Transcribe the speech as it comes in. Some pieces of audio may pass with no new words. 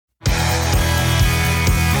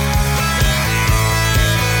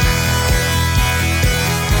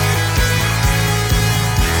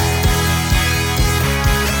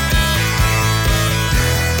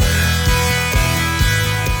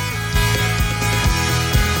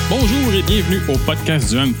Bonjour et bienvenue au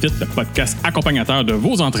podcast du Hamfit, le podcast accompagnateur de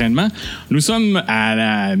vos entraînements. Nous sommes à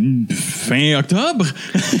la fin octobre.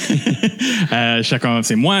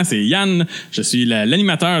 C'est moi, c'est Yann. Je suis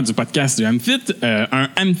l'animateur du podcast du Hamfit, un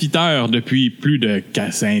Hamfiteur depuis plus de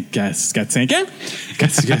 4-5 ans. Un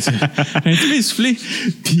petit peu essoufflé.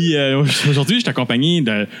 Puis aujourd'hui, je suis accompagné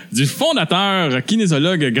du fondateur,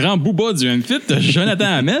 kinésiologue, grand booba du Hamfit,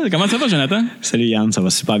 Jonathan Hamel. Comment ça va, Jonathan? Salut Yann, ça va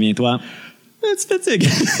super bien toi? Tu fatigues.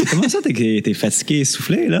 Comment ça, t'es fatigué,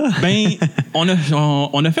 essoufflé, là? Ben, on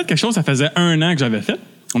a fait quelque chose, ça faisait 1 an que j'avais fait.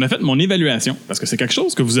 On a fait mon évaluation, parce que c'est quelque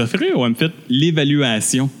chose que vous offrez au Hamfit,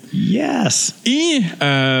 l'évaluation. Yes! Et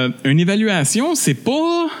une évaluation, c'est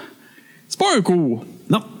pas un cours.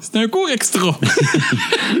 Non. C'est un cours extra.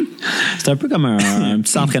 C'est un peu comme un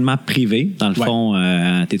petit entraînement privé. Dans le fond,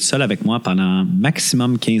 tu es tout seul avec moi pendant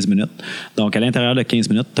maximum 15 minutes. Donc, à l'intérieur de 15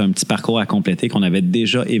 minutes, tu as un petit parcours à compléter qu'on avait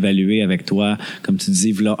déjà évalué avec toi, comme tu dis,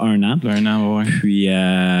 il y a 1 an. 1 an, oui. Puis... il y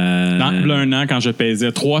a 1 an, quand je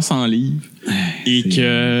pesais 300 livres et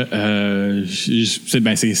que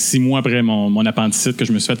c'est 6 mois après mon appendicite que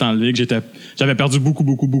je me suis fait enlever, que j'avais perdu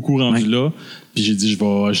beaucoup rendu là. Puis j'ai dit,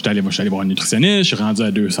 je suis allé voir un nutritionniste, je suis rendu à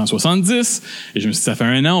 270. Et je me suis dit, ça fait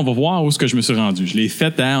 1 an, on va voir où est-ce que je me suis rendu. Je l'ai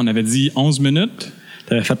fait on avait dit 11 minutes.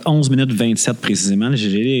 Tu avais fait 11 minutes 27 précisément.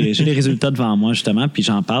 J'ai les résultats devant moi, justement, puis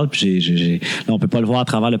j'en parle. Puis là, on peut pas le voir à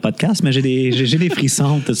travers le podcast, mais j'ai des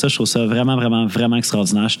frissons, tout ça. Je trouve ça vraiment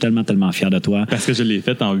extraordinaire. Je suis tellement fier de toi. Parce que je l'ai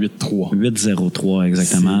fait en 8-3. 8-0-3,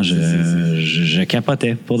 exactement. Je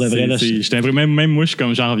capotais. Pour de vrai, là. Même moi, je suis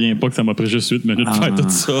comme, j'en reviens pas que ça m'a pris juste 8 minutes de faire tout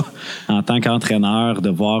ça. En tant qu'entraîneur, de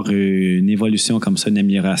voir une évolution comme ça, une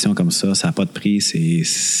amélioration comme ça n'a pas de prix.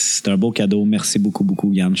 C'est un beau cadeau. Merci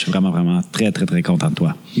beaucoup, Yann. Je suis vraiment très content de toi.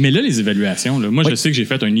 Mais là, les évaluations, moi, je sais que j'ai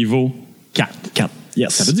fait un niveau 4. 4,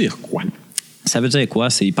 yes. Ça veut dire quoi? Ça veut dire quoi?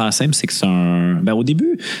 C'est hyper simple. C'est que c'est au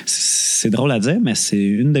début, c'est drôle à dire, mais c'est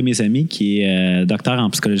une de mes amies qui est docteur en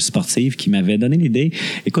psychologie sportive qui m'avait donné l'idée.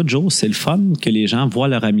 Écoute, Joe, c'est le fun que les gens voient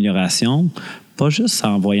leur amélioration. Pas juste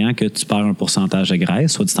en voyant que tu perds un pourcentage de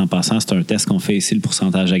graisse, soit dit en passant, c'est un test qu'on fait ici, le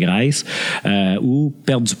pourcentage de graisse, ou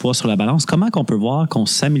perdre du poids sur la balance. Comment qu'on peut voir qu'on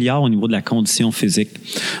s'améliore au niveau de la condition physique?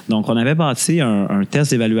 Donc, on avait bâti un test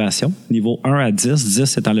d'évaluation, niveau 1 à 10,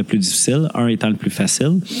 10 étant le plus difficile, 1 étant le plus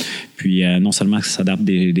facile. Puis, non seulement que ça s'adapte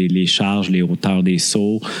les charges, les hauteurs des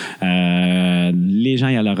sauts, les gens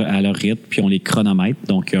à leur rythme, puis on les chronomètre.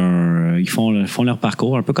 Donc, ils font leur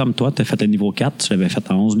parcours, un peu comme toi, tu as fait le niveau 4, tu l'avais fait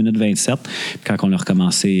en 11 minutes 27. Puis quand on a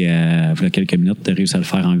recommencé il y a quelques minutes, tu as réussi à le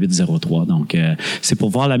faire en 8-0-3. Donc, c'est pour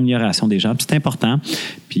voir l'amélioration des gens. Puis c'est important.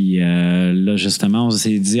 Puis là, justement, on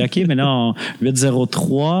s'est dit, OK, mais là,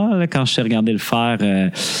 8-0-3, là, quand je t'ai regardé le faire,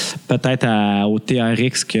 peut-être au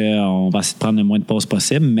TRX qu'on va essayer de prendre le moins de pauses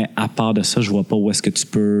possible, mais à part de ça, je vois pas où est-ce que tu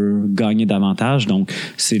peux gagner davantage. Donc,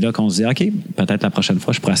 c'est là qu'on se dit, OK, peut-être la prochaine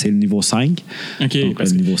fois, je pourrais essayer le niveau 5. OK, donc, le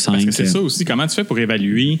niveau 5, parce que c'est ça aussi. Comment tu fais pour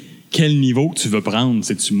évaluer quel niveau que tu veux prendre?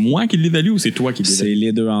 C'est-tu moi qui l'évalue ou c'est toi qui l'évalue? C'est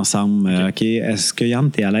les deux ensemble. OK. Est-ce que, Yann,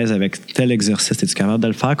 tu es à l'aise avec tel exercice? Es-tu capable de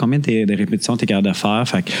le faire? Combien de répétitions tu es capable de faire?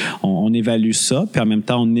 Fait on évalue ça, puis en même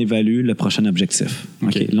temps, on évalue le prochain objectif.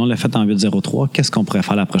 OK. Là, on l'a fait en 8-0-3. Qu'est-ce qu'on pourrait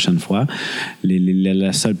faire la prochaine fois?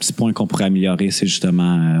 Le seul petit point qu'on pourrait améliorer, c'est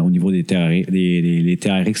justement au niveau des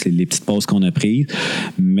TRX, les petites pauses qu'on a prises.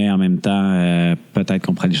 Mais en même temps, peut-être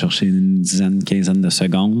qu'on pourrait aller chercher une quinzaine de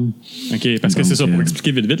secondes. OK. Parce que c'est ça, pour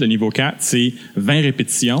expliquer vite, le niveau 4, c'est 20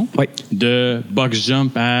 répétitions de box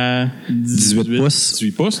jump à 18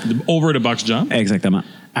 pouces, over the box jump. Exactement.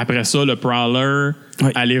 Après ça, le prowler,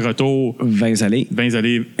 aller-retour. 20 allées.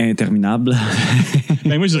 Interminables.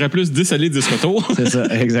 Ben moi, je dirais plus 10 allées, 10 retours. C'est ça,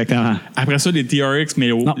 exactement. Après ça, les TRX, mais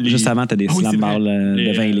juste avant, tu as des slam balls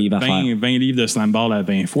de 20 livres à faire. 20 livres de slam ball à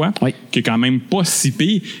 20 fois, qui est quand même pas si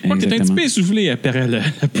pire. Moi, tu es un petit peu essoufflé après le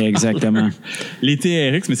exactement. Les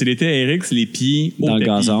TRX, mais c'est les TRX, les pieds dans le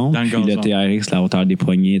gazon. Puis le TRX, la hauteur des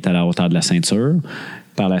poignets est à la hauteur de la ceinture.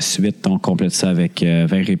 Par la suite, on complète ça avec 20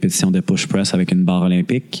 répétitions de push press avec une barre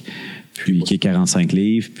olympique, puis qui est 45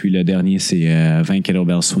 livres. Puis le dernier, c'est 20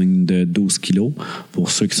 kettlebell swing de 12 kilos.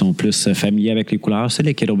 Pour ceux qui sont plus familiers avec les couleurs, c'est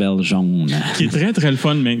les kettlebells jaunes. Qui est très le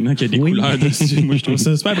fun maintenant qu'il y a des couleurs dessus. Moi, je trouve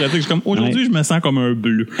ça super pratique. Aujourd'hui, je me sens comme un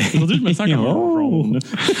bleu. Aujourd'hui, je me sens comme un jaune.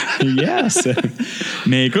 Yes!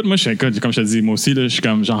 Mais écoute, moi, comme je te dis, moi aussi, là,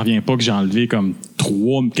 j'en reviens pas que j'ai enlevé comme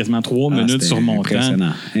quasiment 3 minutes sur mon temps.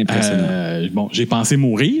 Impressionnant. Bon, j'ai pensé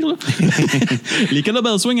mourir. Les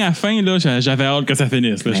kettlebell swing à la fin, là, j'avais hâte que ça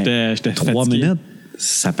finisse. Là. J'étais 3 minutes,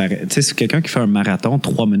 ça paraît. Tu sais, si quelqu'un qui fait un marathon,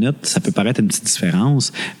 3 minutes, ça peut paraître une petite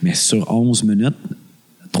différence, mais sur 11 minutes,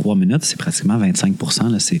 3 minutes, c'est pratiquement 25 %.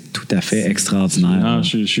 Là, c'est tout à fait extraordinaire. Non,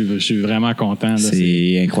 je suis vraiment content. Là,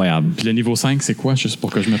 c'est incroyable. Puis le niveau 5, c'est quoi, juste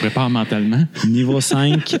pour que je me prépare mentalement? Niveau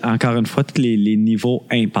 5, encore une fois, tous les niveaux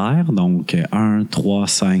impairs, donc 1, 3,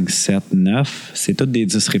 5, 7, 9, c'est toutes des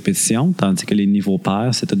 10 répétitions, tandis que les niveaux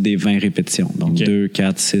pairs, c'est toutes des 20 répétitions. Donc 2,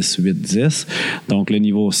 4, 6, 8, 10. Donc le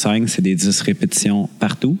niveau 5, c'est des 10 répétitions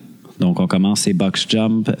partout. Donc, on commence les box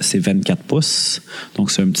jump, c'est 24 pouces. Donc,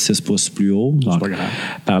 c'est un petit 6 pouces plus haut. Donc, c'est pas grave.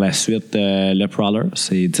 Par la suite, le prowler,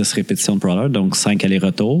 c'est 10 répétitions de prowler, donc 5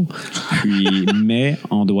 allers-retours. Puis, mais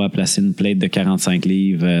on doit placer une plate de 45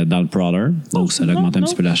 livres dans le prowler. Donc, ça augmente un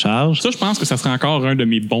petit peu la charge. Ça, je pense que ça serait encore un de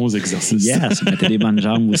mes bons exercices. Yes, mettez des bonnes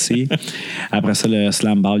jambes aussi. Après ça, le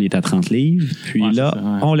slam ball, il est à 30 livres. Puis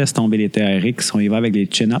là, on laisse tomber les TRX. On y va avec les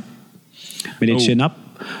chin-up. Mais les chin-up,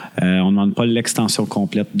 on ne demande pas l'extension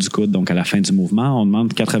complète du coude, donc à la fin du mouvement, on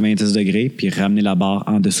demande 90 degrés puis ramener la barre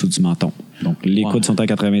en dessous du menton. Donc, les coudes sont à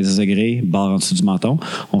 90 degrés, barre en dessous du menton.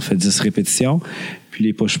 On fait 10 répétitions. Puis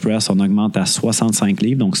les push press, on augmente à 65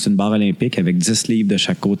 livres. Donc, c'est une barre olympique avec 10 livres de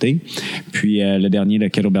chaque côté. Puis le dernier, le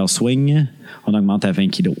kettlebell swing, on augmente à 20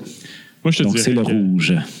 kilos. Moi, je te donc, c'est le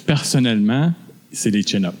rouge. Personnellement, c'est les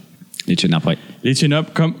chin-up. Les chin-up, oui. Les chin-up,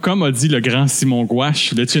 comme a dit le grand Simon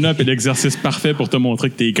Gouache, le chin-up est l'exercice parfait pour te montrer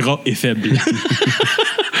que t'es gras et faible.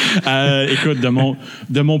 Écoute,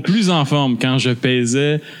 de mon plus en forme, quand je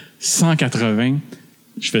pesais 180,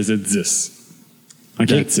 je faisais 10. OK.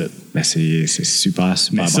 That's it. Ben c'est super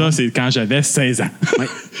Mais bon. ça, c'est quand j'avais 16 ans. Oui.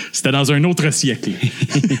 C'était dans un autre siècle.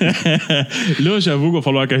 Là, j'avoue qu'il va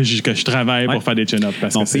falloir que je travaille pour faire des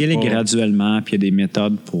chin-ups. On peut y aller graduellement, puis il y a des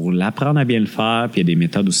méthodes pour l'apprendre à bien le faire, puis il y a des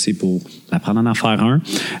méthodes aussi pour apprendre à en faire un.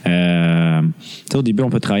 Au début, on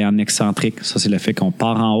peut travailler en excentrique. Ça, c'est le fait qu'on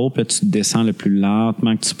part en haut, puis là, tu descends le plus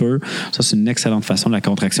lentement que tu peux. Ça, c'est une excellente façon de la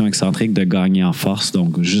contraction excentrique de gagner en force.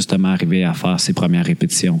 Donc, justement, arriver à faire ses premières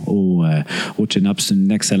répétitions au chin-up, c'est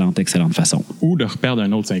une excellente façon. Ou de reperdre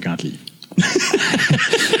un autre 50 livres.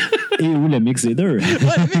 Et ou le mix des deux. Ouais,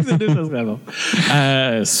 le mix des deux, ça serait bon.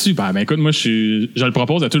 Super. Ben écoute, moi, je le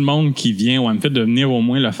propose à tout le monde qui vient au Hamfit de venir au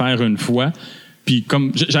moins le faire une fois. Puis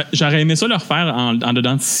comme j'aurais aimé ça le refaire en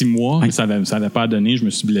dedans de 6 mois, mais ça avait pas donné, je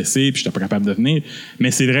me suis blessé, puis j'étais pas capable de venir.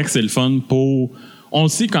 Mais c'est vrai que c'est le fun pour... On le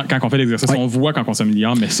sait quand on fait l'exercice, on voit quand on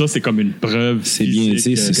s'améliore, mais ça, c'est comme une preuve. C'est bien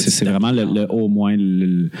dit, c'est vraiment le au moins.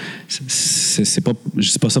 C'est pas, je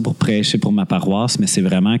dis pas ça pour prêcher pour ma paroisse, mais c'est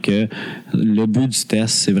vraiment que le but du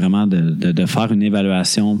test, c'est vraiment de faire une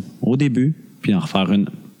évaluation au début, puis en refaire une,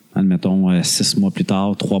 admettons, 6 mois plus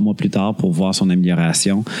tard, 3 mois plus tard pour voir son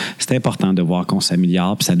amélioration. C'est important de voir qu'on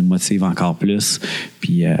s'améliore, puis ça nous motive encore plus.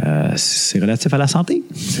 Puis c'est relatif à la santé.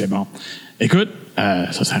 C'est bon. Écoute,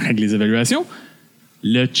 ça règle les évaluations.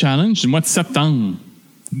 Le challenge du mois de septembre.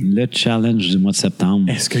 Le challenge du mois de septembre.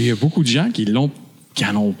 Est-ce qu'il y a beaucoup de gens qui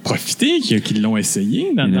en ont profité, qui l'ont essayé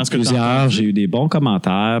dans ce que tu as plusieurs, j'ai eu des bons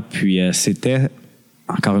commentaires, puis c'était...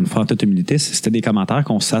 Encore une fois, en toute humilité, c'était des commentaires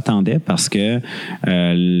qu'on s'attendait parce que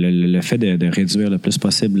le fait de réduire le plus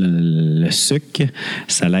possible le sucre,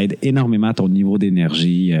 ça l'aide énormément à ton niveau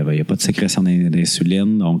d'énergie. Il n'y a pas de sécrétion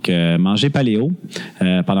d'insuline. Donc, manger paléo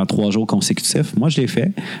pendant 3 jours consécutifs, moi, je l'ai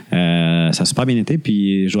fait. Ça a super bien été.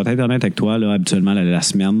 Puis, je dois être honnête avec toi, là, habituellement, la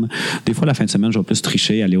semaine. Des fois, la fin de semaine, je vais plus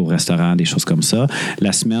tricher, aller au restaurant, des choses comme ça.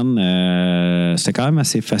 La semaine, c'était quand même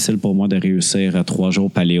assez facile pour moi de réussir 3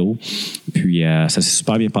 jours paléo. Puis, ça s'est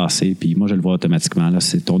super bien passé, puis moi je le vois automatiquement. Là,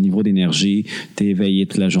 c'est ton niveau d'énergie, t'es éveillé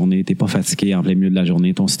toute la journée, t'es pas fatigué en plein milieu de la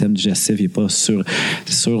journée, ton système digestif n'est pas sur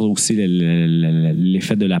aussi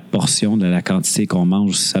l'effet de la portion, de la quantité qu'on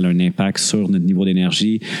mange, ça a un impact sur notre niveau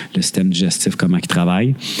d'énergie, le système digestif, comment il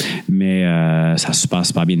travaille. Mais ça a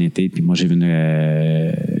super bien été, puis moi j'ai vu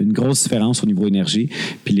une grosse différence au niveau énergie,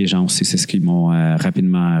 puis les gens aussi, c'est ce qu'ils m'ont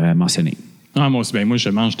rapidement mentionné. Ah, moi aussi, moi, je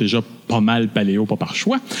mange déjà pas mal paléo, pas par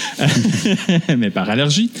choix, mais par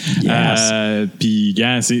allergie. Yes. Puis,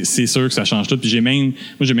 gars, c'est sûr que ça change tout. Puis j'ai même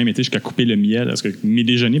été jusqu'à couper le miel, parce que mes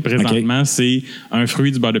déjeuners, présentement, c'est un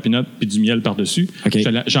fruit, du beurre de pinot, puis du miel par-dessus. Okay.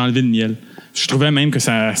 J'ai enlevé le miel. Je trouvais même que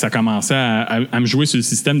ça commençait à me jouer sur le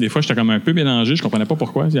système. Des fois, j'étais comme un peu mélangé. Je comprenais pas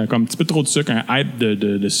pourquoi. Il y a comme un petit peu trop de sucre, un hype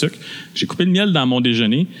de sucre. J'ai coupé le miel dans mon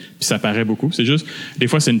déjeuner, puis ça paraît beaucoup. C'est juste, des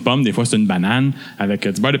fois, c'est une pomme, des fois, c'est une banane avec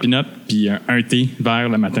du beurre de pinot, puis un thé vert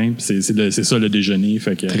le matin. Puis c'est ça le déjeuner.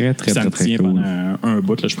 Fait que ça me tient cool. pendant un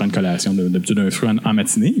bout. Là, je prends une collation d'habitude d'un fruit en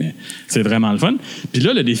matinée, mais c'est vraiment le fun. Puis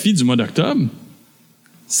là, le défi du mois d'octobre,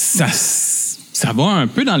 ça va un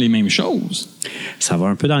peu dans les mêmes choses. ça va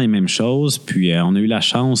un peu dans les mêmes choses. Puis, on a eu la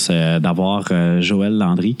chance d'avoir Joëlle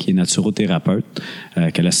Landry, qui est naturothérapeute,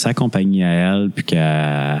 qu'elle a sa compagnie à elle, puis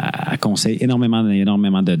qu'elle conseille énormément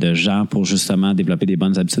de gens pour justement développer des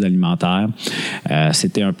bonnes habitudes alimentaires.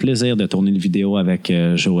 C'était un plaisir de tourner une vidéo avec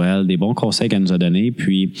Joëlle, des bons conseils qu'elle nous a donnés.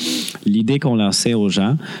 Puis, l'idée qu'on lançait aux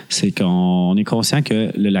gens, c'est qu'on est conscient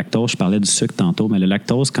que le lactose, je parlais du sucre tantôt, mais le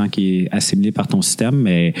lactose, quand il est assimilé par ton système,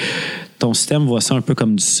 mais ton système voit ça un peu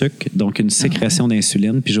comme du sucre, donc une sécrétion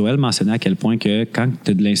d'insuline. Puis Joël mentionnait à quel point que quand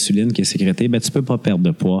tu as de l'insuline qui est sécrétée, ben, tu peux pas perdre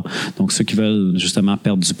de poids. Donc, ceux qui veulent justement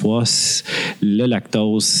perdre du poids, le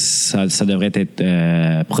lactose, ça devrait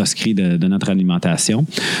être proscrit de notre alimentation.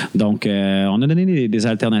 Donc, on a donné des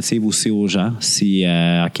alternatives aussi aux gens. Si,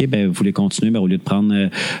 OK, ben, vous voulez continuer, ben, au lieu de prendre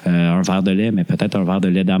un verre de lait, mais peut-être un verre de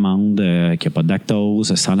lait d'amande qui n'a pas de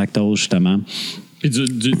lactose, sans lactose, justement. Puis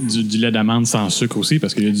du lait d'amande sans sucre aussi,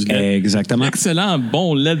 parce qu'il y a du lait. Exactement. Excellent,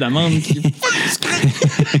 bon lait d'amande qui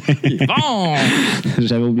est bon!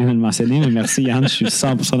 J'avais oublié de le mentionner, mais merci Yann, je suis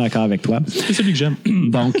 100% d'accord avec toi. C'est celui que j'aime.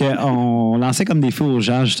 Donc, on lançait comme défi aux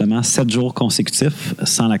gens, justement, 7 jours consécutifs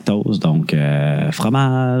sans lactose. Donc,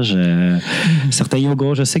 fromage, certains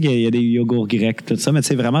yogourts. Je sais qu'il y a des yogourts grecs, tout ça, mais tu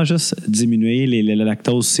sais, vraiment juste diminuer. Le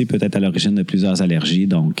lactose aussi peut être à l'origine de plusieurs allergies.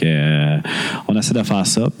 Donc, on essaie de faire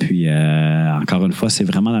ça. Puis, encore une fois, c'est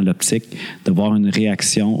vraiment dans l'optique de voir une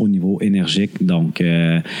réaction au niveau énergique. Donc,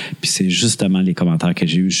 puis c'est justement les commentaires que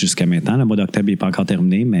j'ai eus jusqu'à maintenant. Le mois d'octobre n'est pas encore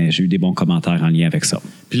terminé, mais j'ai eu des bons commentaires en lien avec ça.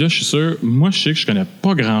 Puis là, je suis sûr, moi, je sais que je connais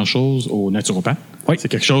pas grand-chose au naturopathe. Oui. C'est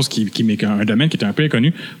quelque chose qui m'est un domaine qui est un peu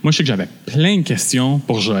inconnu. Moi, je sais que j'avais plein de questions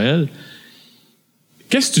pour Joël.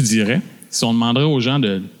 Qu'est-ce que tu dirais si on demanderait aux gens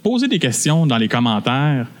de poser des questions dans les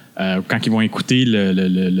commentaires quand ils vont écouter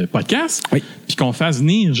le podcast, oui, puis qu'on fasse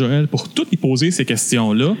venir Joël pour toutes y poser ces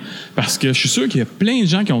questions-là, parce que je suis sûr qu'il y a plein de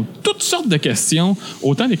gens qui ont toutes sortes de questions,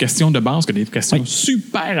 autant des questions de base que des questions oui,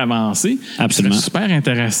 super avancées. Absolument. C'est super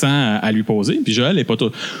intéressant à lui poser. Puis Joël n'est pas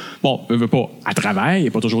tout... Bon, elle veut pas à travail, elle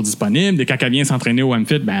n'est pas toujours disponible. Et quand elle vient s'entraîner au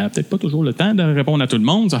Hamfit, ben, elle n'a peut-être pas toujours le temps de répondre à tout le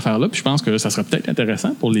monde, ces affaires-là. Puis je pense que ça serait peut-être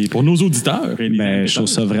intéressant pour nos auditeurs. Ben, je trouve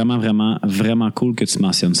ça vraiment, vraiment, vraiment cool que tu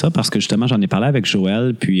mentionnes ça, parce que justement, j'en ai parlé avec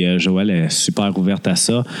Joël, puis Joël est super ouverte à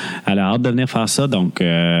ça. Elle a hâte de venir faire ça. Donc,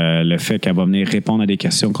 le fait qu'elle va venir répondre à des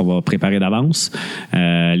questions qu'on va préparer d'avance,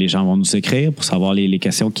 les gens vont nous écrire pour savoir les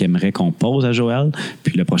questions qu'ils aimeraient qu'on pose à Joël.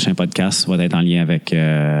 Puis le prochain podcast va être en lien avec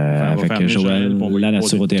Joël, la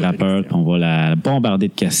naturothérapeute. On va la bombarder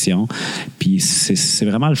de questions. Puis c'est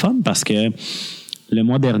vraiment le fun parce que le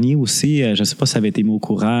mois dernier aussi, je ne sais pas si ça avait été mis au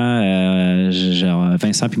courant,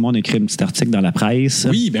 Vincent et moi, on a écrit un petit article dans la presse.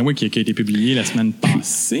 Oui, ben oui, qui a été publié la semaine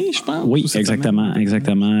passée, je pense. Oui, exactement.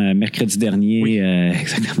 Mercredi dernier, oui.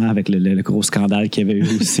 Exactement, avec le gros scandale qu'il y avait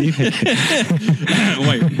eu aussi.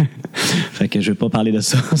 Oui. Fait que je ne vais pas parler de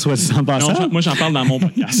ça, soit en passant. Non, moi, j'en parle dans mon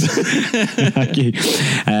podcast. OK.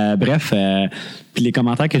 Bref, puis les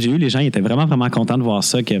commentaires que j'ai eus, les gens étaient vraiment, vraiment contents de voir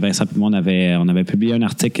ça, que Vincent et moi, on avait publié un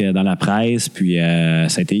article dans la presse, puis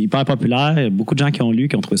ça a été hyper populaire. Il y a beaucoup de gens qui ont lu,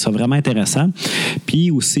 qui ont trouvé ça vraiment intéressant.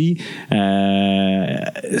 Puis aussi,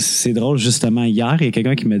 c'est drôle, justement, hier, il y a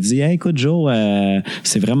quelqu'un qui me dit « Hey, écoute, Joe,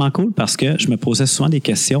 c'est vraiment cool parce que je me posais souvent des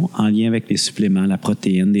questions en lien avec les suppléments, la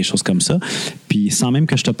protéine, des choses comme ça. Puis sans même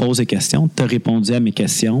que je te pose des questions, tu as répondu à mes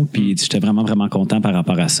questions, puis j'étais vraiment, vraiment content par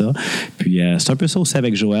rapport à ça. Puis c'est un peu ça aussi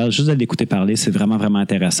avec Joël, juste de l'écouter parler, c'est vraiment, vraiment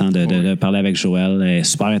intéressant de parler avec Joël. Elle est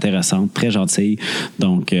super intéressante, très gentille.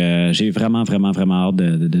 Donc, j'ai vraiment, vraiment, vraiment hâte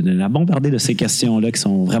de la bombarder de ces questions-là qui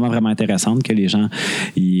sont vraiment, vraiment intéressantes, que les gens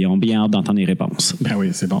ils ont bien hâte d'entendre les réponses. Ben oui,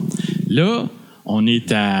 c'est bon. Là, on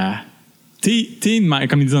est à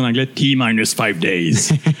comme ils disent en anglais, T-5 days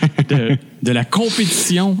de la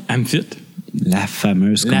compétition Hamfit. La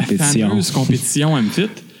fameuse compétition. La fameuse compétition Hamfit.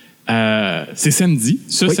 C'est samedi,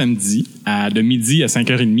 oui, samedi, de midi à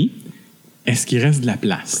 5h30. Est-ce qu'il reste de la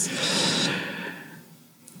place?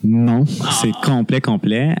 Non, c'est complet.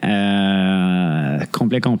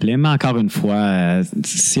 Mais encore une fois,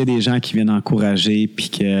 s'il y a des gens qui viennent encourager puis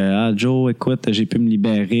que Joe, écoute, j'ai pu me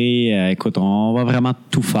libérer, écoute, on va vraiment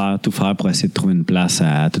tout faire pour essayer de trouver une place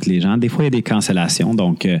à tous les gens. Des fois, il y a des cancellations,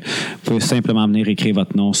 donc vous pouvez simplement venir écrire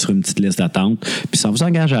votre nom sur une petite liste d'attente, puis ça ne vous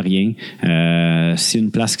engage à rien. S'il y a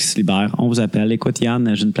une place qui se libère, on vous appelle. Écoute,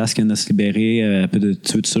 Yann, j'ai une place qui vient de se libérer,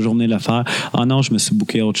 tu veux cette journée le faire? Ah non, je me suis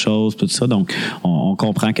booké autre chose, tout ça. Donc, on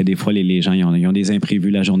comprend que des fois, les gens ils ont des imprévus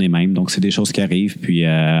la journée même. Donc, c'est des choses qui arrivent. Puis,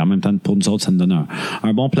 en même temps, pour nous autres, ça nous donne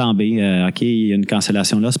un bon plan B. OK, il y a une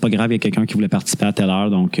cancellation là. C'est pas grave, il y a quelqu'un qui voulait participer à telle heure.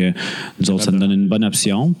 Donc, nous autres, ça nous donne une bonne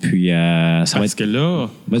option. Puis, ça va être... que là...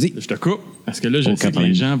 Vas-y. Je te coupe. Parce que là, je sais que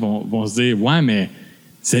les gens vont se dire, ouais, mais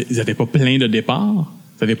ils n'avaient pas plein de départs.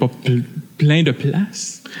 Vous n'avez pas plein de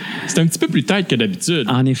places. C'est un petit peu plus tête que d'habitude.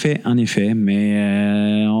 En effet,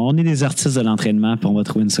 mais on est des artistes de l'entraînement, puis on va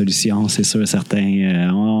trouver une solution, c'est sûr et certain.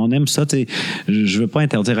 On aime ça. Je veux pas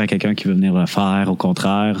interdire à quelqu'un qui veut venir le faire. Au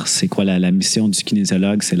contraire, c'est quoi la mission du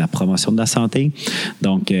kinésiologue? C'est la promotion de la santé.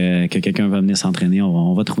 Donc, que quelqu'un va venir s'entraîner,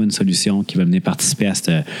 on va trouver une solution qui va venir participer à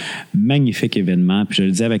ce magnifique événement. Puis je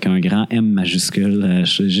le dis avec un grand M majuscule.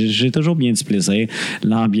 J'ai toujours bien du plaisir.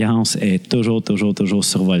 L'ambiance est toujours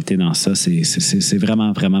survoltée dans ça. C'est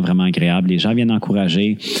vraiment, vraiment, vraiment agréable. Les gens viennent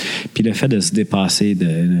encourager. Puis le fait de se dépasser,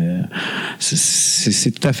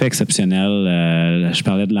 c'est tout à fait exceptionnel. Je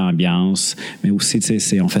parlais de l'ambiance, mais aussi,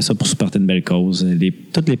 on fait ça pour supporter une belle cause.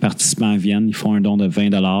 Tous les participants viennent, ils font un don de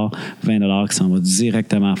 $20 qui s'en va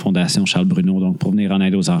directement à la Fondation Charles Bruno, donc pour venir en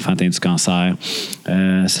aide aux enfants atteints du cancer.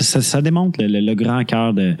 Ça démontre le grand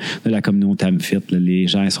cœur de la communauté Hamfit. Les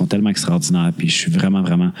gens, ils sont tellement extraordinaires, puis je suis vraiment,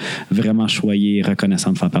 vraiment, vraiment choyé et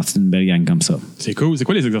reconnaissant de faire partie d'une belle gang comme ça. C'est cool. C'est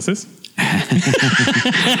quoi les exercices?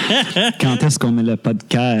 Quand est-ce qu'on met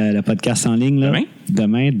le podcast en ligne? Là?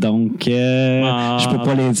 Demain, donc je peux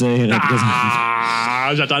pas les dire.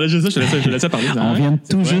 J'attendais juste ça, je te laissais parler. On vient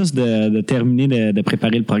tout juste de terminer de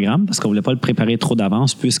préparer le programme parce qu'on voulait pas le préparer trop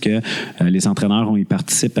d'avance puisque les entraîneurs, ils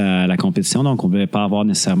participent à la compétition, donc on ne voulait pas avoir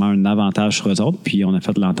nécessairement un avantage sur eux autres. Puis on a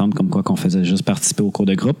fait de l'entendre comme quoi qu'on faisait juste participer aux cours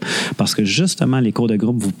de groupe parce que justement, les cours de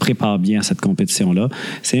groupe vous préparent bien à cette compétition-là.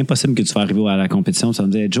 C'est impossible que tu vas arriver à la compétition et tu vas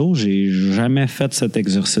me dire, Joe, j'ai jamais fait cet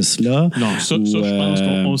exercice-là. Non, ça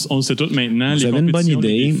je pense qu'on le sait tous maintenant. Vous avez une bonne idée.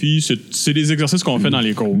 Les défis, c'est des exercices qu'on fait dans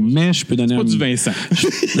les cours. Mais je peux donner pas du Vincent.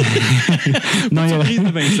 Non, il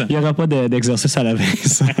n'y aura pas d'exercice à la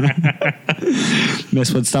Vincent. Mais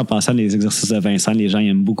soit dit en passant, les exercices de Vincent, les gens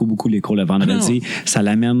aiment beaucoup, beaucoup les cours le vendredi. Ça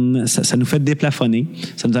nous fait déplafonner.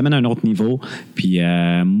 Ça nous amène à un autre niveau. Puis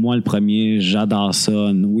moi, le premier, j'adore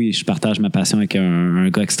ça. Oui, je partage ma passion avec un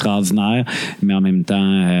gars extraordinaire, mais en même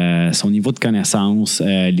temps, son niveau de connaissance,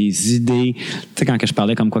 les idées. Tu sais, quand je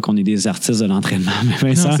parlais comme quoi qu'on est des artistes de l'entraînement,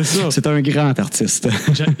 mais Vincent, c'est un grand artiste.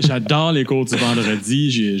 J'adore les cours du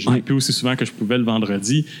vendredi. Je l'ai plus aussi souvent que je pouvais le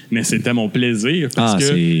vendredi, mais c'était mon plaisir parce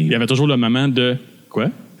qu'il y avait toujours le moment de quoi?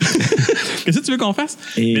 Qu'est-ce que tu veux qu'on fasse?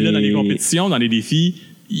 Mais là, dans les compétitions, dans les défis,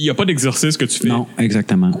 il n'y a pas d'exercice que tu fais. Non,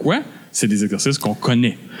 exactement. Quoi? C'est des exercices qu'on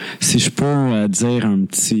connaît. Si je peux dire un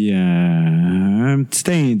petit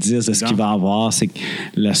indice de ce qu'il va y avoir, c'est que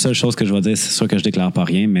la seule chose que je vais dire, c'est sûr que je déclare pas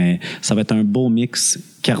rien, mais ça va être un beau mix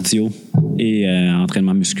cardio et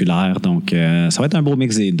entraînement musculaire. Donc, ça va être un beau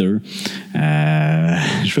mix des deux.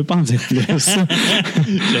 Je veux pas en dire plus.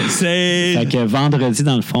 Je sais. Fait que vendredi,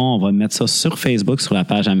 dans le fond, on va mettre ça sur Facebook, sur la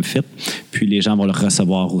page Hamfit. Puis les gens vont le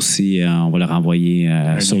recevoir aussi. On va leur envoyer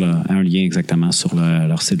un lien exactement sur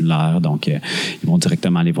leur cellulaire. Donc, ils vont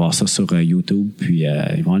directement aller voir ça sur YouTube. Puis,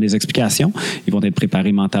 ils vont avoir des explications. Ils vont être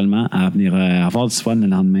préparés mentalement à venir avoir du fun le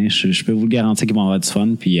lendemain. Je peux vous le garantir qu'ils vont avoir du fun.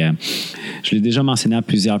 Puis, je l'ai déjà mentionné à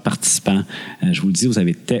plusieurs participants. Je vous le dis,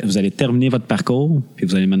 vous allez terminer votre parcours, puis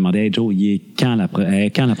vous allez me demander, hey Joe, il est quand la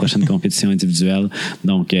prochaine compétition individuelle?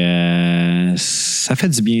 Donc, ça fait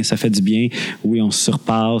du bien. Oui, on se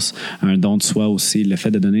surpasse. Un don de soi aussi. Le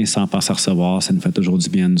fait de donner sans penser à recevoir, ça nous fait toujours du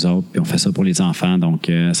bien à nous autres. Puis on fait ça pour les enfants.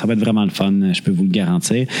 Donc, ça va être vraiment le fun, je peux vous le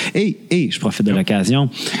garantir. Et je profite de l'occasion.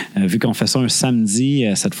 Vu qu'on fait ça un samedi,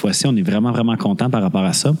 cette fois-ci, on est vraiment, vraiment content par rapport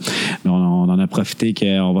à ça. Mais on en a profité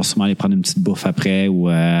qu'on va sûrement aller prendre une petite bouffe après ou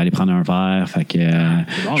aller prendre un verre. Fait que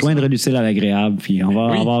joindre l'utile à l'agréable. Puis on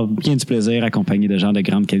va avoir bien du plaisir accompagné de gens de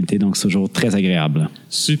grande qualité. Donc, c'est toujours très agréable.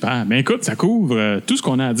 Super. Mais écoute, ça couvre tout ce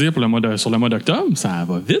qu'on a à dire sur le mois d'octobre. Ça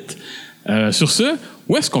va vite. Sur ce,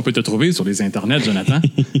 où est-ce qu'on peut te trouver sur les internets, Jonathan?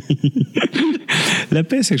 Le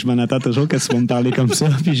pire, c'est que je m'en attends toujours que tu vas me parler comme ça,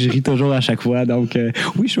 puis je ris toujours à chaque fois. Donc,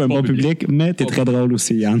 oui, je suis un bon public, mais t'es très drôle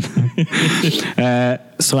aussi, Yann.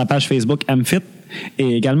 Sur la page Facebook Hamfit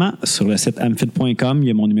et également sur le site hamfit.com, il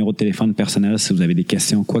y a mon numéro de téléphone personnel si vous avez des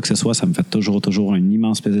questions, quoi que ce soit. Ça me fait toujours un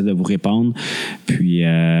immense plaisir de vous répondre. Puis,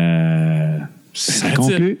 ça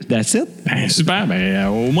conclut. That's it. Super.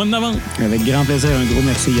 Au mois de novembre. Avec grand plaisir. Un gros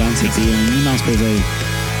merci, Yann. C'était un immense plaisir.